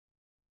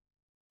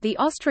The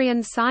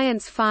Austrian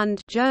Science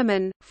Fund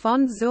German,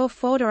 Fond zur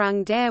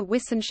Förderung der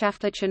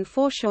wissenschaftlichen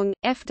Forschung,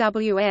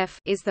 FWF,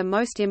 is the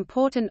most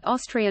important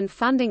Austrian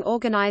funding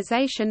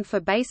organization for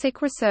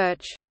basic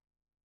research.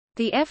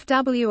 The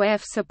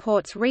FWF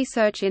supports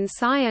research in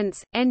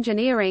science,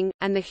 engineering,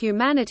 and the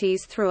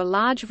humanities through a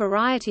large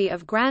variety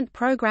of grant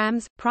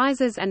programs,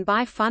 prizes and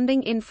by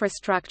funding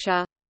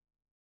infrastructure.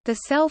 The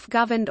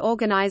self-governed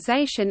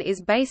organization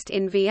is based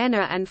in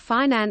Vienna and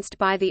financed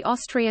by the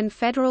Austrian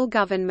federal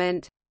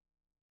government.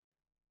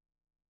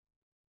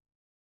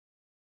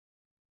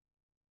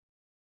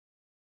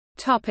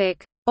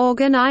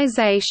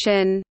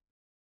 Organization.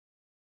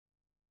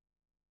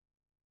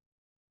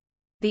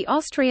 The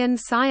Austrian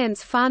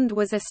Science Fund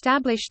was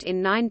established in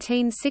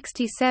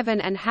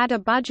 1967 and had a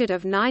budget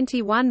of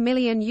 €91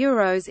 million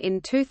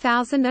in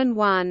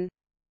 2001.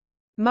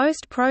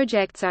 Most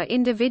projects are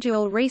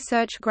individual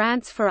research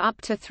grants for up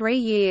to 3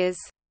 years.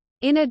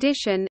 In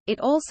addition, it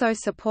also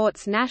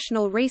supports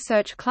national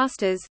research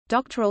clusters,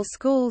 doctoral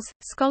schools,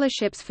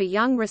 scholarships for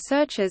young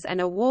researchers and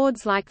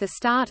awards like the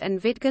Start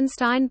and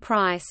Wittgenstein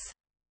Prize.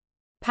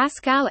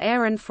 Pascal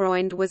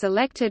Ehrenfreund was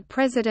elected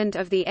president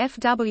of the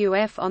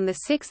FWF on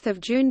 6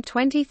 June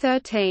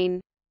 2013.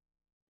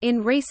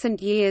 In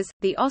recent years,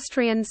 the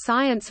Austrian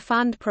Science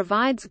Fund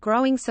provides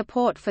growing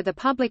support for the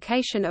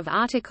publication of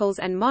articles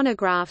and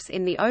monographs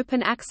in the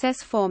open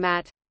access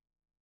format.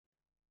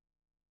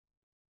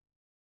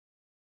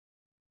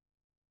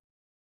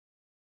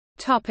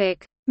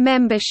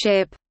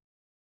 Membership.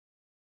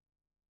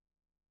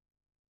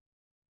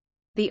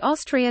 The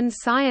Austrian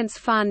Science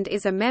Fund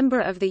is a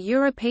member of the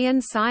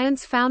European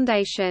Science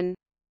Foundation.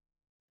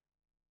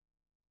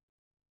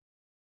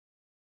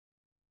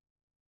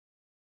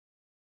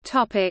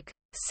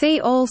 See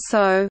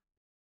also: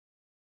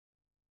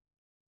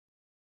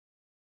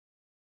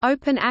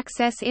 Open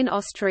access in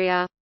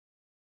Austria.